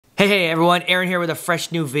Hey everyone, Aaron here with a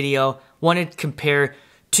fresh new video. Wanted to compare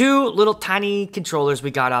two little tiny controllers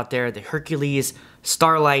we got out there, the Hercules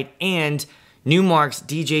Starlight and Numark's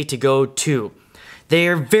DJ2GO2. They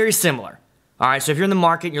are very similar. Alright, so if you're in the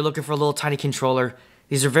market and you're looking for a little tiny controller,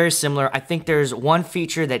 these are very similar. I think there's one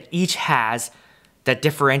feature that each has that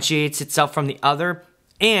differentiates itself from the other,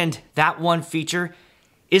 and that one feature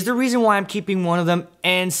is the reason why I'm keeping one of them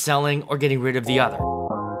and selling or getting rid of the other.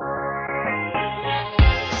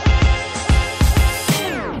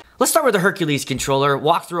 Let's start with the Hercules controller,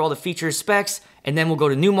 walk through all the features, specs, and then we'll go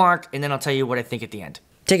to Numark, and then I'll tell you what I think at the end.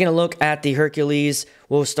 Taking a look at the Hercules,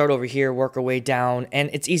 we'll start over here, work our way down,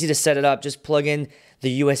 and it's easy to set it up. Just plug in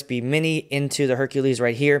the USB mini into the Hercules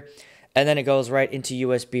right here, and then it goes right into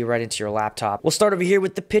USB, right into your laptop. We'll start over here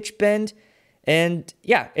with the pitch bend, and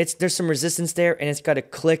yeah, there's some resistance there, and it's got a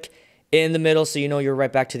click in the middle, so you know you're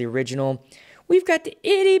right back to the original. We've got the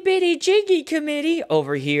itty bitty jiggy committee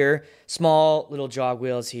over here. Small little jog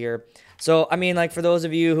wheels here. So, I mean, like for those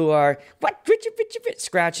of you who are,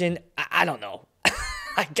 scratching, I don't know.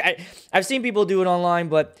 I've seen people do it online,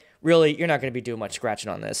 but really, you're not going to be doing much scratching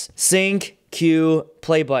on this. Sync, cue,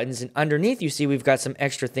 play buttons, and underneath you see we've got some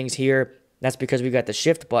extra things here. That's because we've got the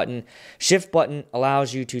shift button. Shift button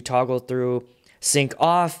allows you to toggle through sync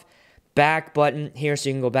off, back button here so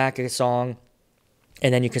you can go back a song.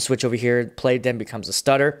 And then you can switch over here, play then becomes a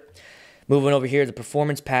stutter. Moving over here, the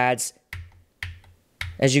performance pads.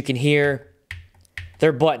 As you can hear,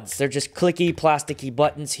 they're buttons. They're just clicky, plasticky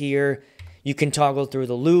buttons here. You can toggle through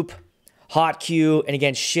the loop, hot cue, and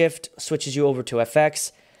again, shift switches you over to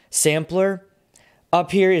FX. Sampler. Up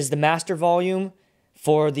here is the master volume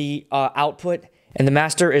for the output. And the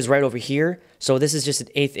master is right over here. So this is just an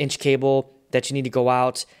 1/8 inch cable that you need to go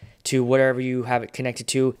out to whatever you have it connected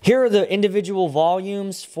to. Here are the individual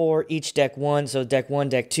volumes for each deck 1. So deck 1,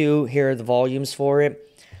 deck 2, here are the volumes for it.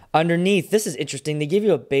 Underneath, this is interesting. They give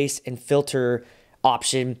you a bass and filter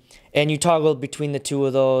option, and you toggle between the two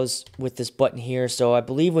of those with this button here. So I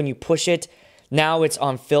believe when you push it, now it's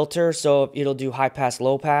on filter, so it'll do high pass,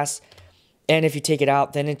 low pass. And if you take it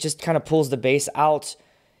out, then it just kind of pulls the bass out.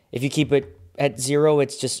 If you keep it at 0,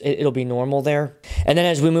 it'll be normal there. And then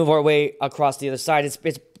as we move our way across the other side, it's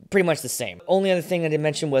pretty much the same. Only other thing that I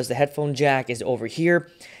mentioned was the headphone jack is over here,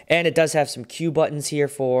 and it does have some cue buttons here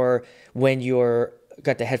for when you're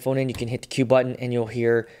got the headphone in, you can hit the cue button and you'll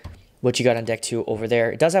hear what you got on deck 2 over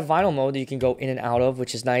there. It does have vinyl mode that you can go in and out of,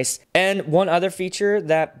 which is nice. And one other feature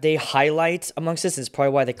that they highlight amongst this, is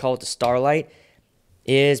probably why they call it the Starlight,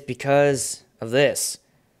 is because of this.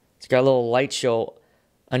 It's got a little light show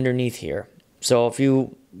underneath here. So if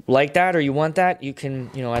you like that or you want that, you can,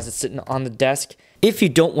 as it's sitting on the desk. If you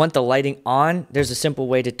don't want the lighting on, there's a simple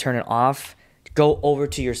way to turn it off. Go over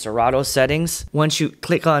to your Serato settings. Once you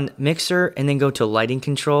click on mixer and then go to lighting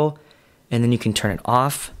control, and then you can turn it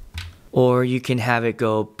off. Or you can have it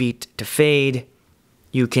go beat to fade.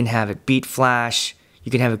 You can have it beat flash.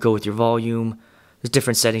 You can have it go with your volume. There's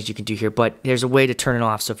different settings you can do here, but there's a way to turn it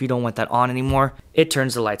off. So if you don't want that on anymore, it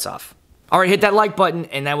turns the lights off. All right, hit that like button,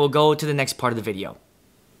 and then we'll go to the next part of the video.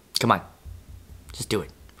 Come on. Just do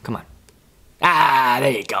it. Come on. There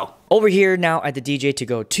you go. Over here now at the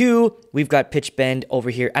DJ2GO2, we've got pitch bend over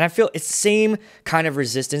here. And I feel it's the same kind of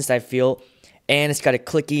resistance I feel. And it's got a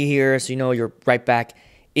clicky here, so you know you're right back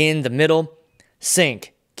in the middle.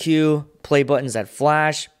 Sync, cue, play buttons that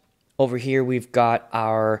flash. Over here we've got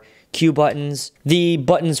our cue buttons. The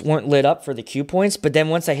buttons weren't lit up for the cue points, but then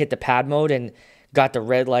once I hit the pad mode and got the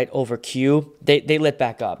red light over cue, they lit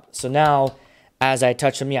back up. So now, as I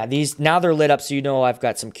touch them, yeah, these now they're lit up, so you know I've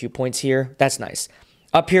got some cue points here. That's nice.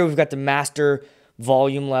 Up here, we've got the master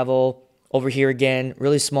volume level. Over here again,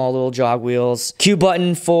 really small little jog wheels. Cue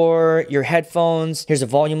button for your headphones. Here's a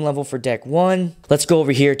volume level for deck 1. Let's go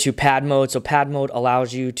over here to pad mode. So pad mode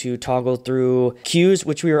allows you to toggle through cues,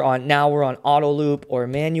 which we were on. Now we're on auto loop or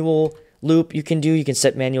manual loop. You can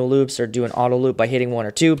set manual loops or do an auto loop by hitting 1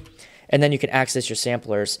 or 2. And then you can access your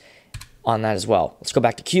samplers on that as well. Let's go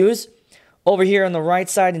back to cues. Over here on the right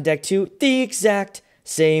side in deck 2, the exact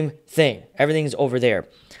same thing. Everything's over there.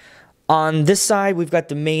 On this side, we've got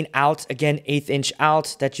the main out, again, 1/8 inch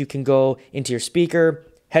out that you can go into your speaker.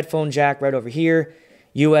 Headphone jack right over here.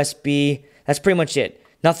 USB. That's pretty much it.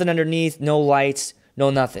 Nothing underneath, no lights, no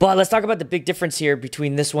nothing. But let's talk about the big difference here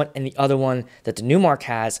between this one and the other one that the Numark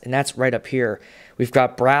has, and that's right up here. We've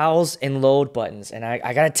got browse and load buttons, and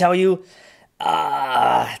I gotta tell you,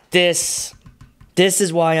 this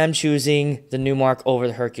is why I'm choosing the Numark over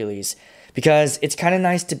the Hercules, because it's kind of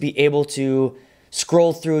nice to be able to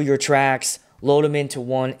scroll through your tracks, load them into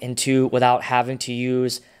 1 and 2 without having to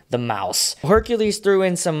use the mouse. Hercules threw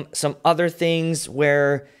in some other things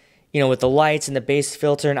where you know, with the lights and the bass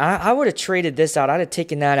filter. And I would have traded this out. I'd have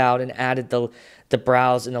taken that out and added the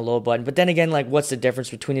browse and the low button. But then again, like, what's the difference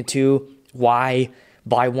between the two? Why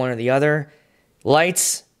buy one or the other?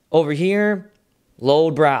 Lights over here,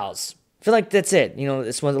 load browse. I feel like that's it. You know,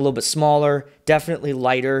 this one's a little bit smaller, definitely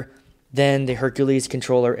lighter than the Hercules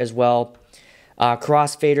controller as well.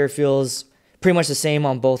 Crossfader feels pretty much the same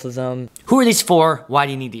on both of them. Who are these for? Why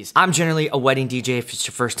do you need these? I'm generally a wedding DJ if it's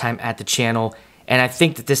your first time at the channel, and I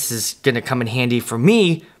think that this is gonna come in handy for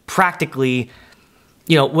me practically.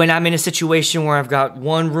 You know, when I'm in a situation where I've got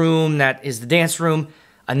one room that is the dance room,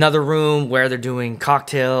 another room where they're doing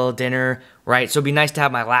cocktail, dinner, right? So it'd be nice to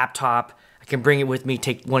have my laptop. I can bring it with me,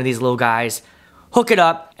 take one of these little guys, hook it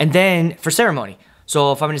up, and then for ceremony.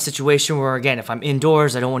 So if I'm in a situation where, again, if I'm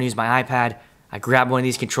indoors, I don't want to use my iPad, I grab one of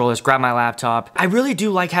these controllers, grab my laptop. I really do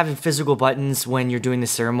like having physical buttons when you're doing the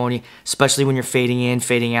ceremony, especially when you're fading in,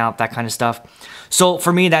 fading out, that kind of stuff. So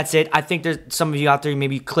for me, that's it. I think there's some of you out there,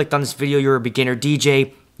 maybe you clicked on this video, you're a beginner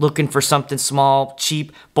DJ, looking for something small,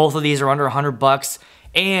 cheap. Both of these are under 100 bucks,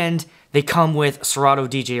 and they come with Serato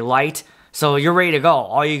DJ Lite. So you're ready to go.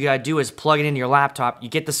 All you gotta do is plug it into your laptop. You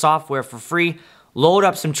get the software for free. Load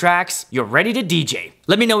up some tracks, you're ready to DJ.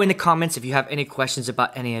 Let me know in the comments if you have any questions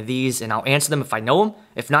about any of these, and I'll answer them if I know them.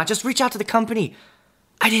 If not, just reach out to the company.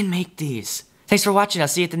 I didn't make these. Thanks for watching, I'll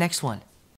see you at the next one.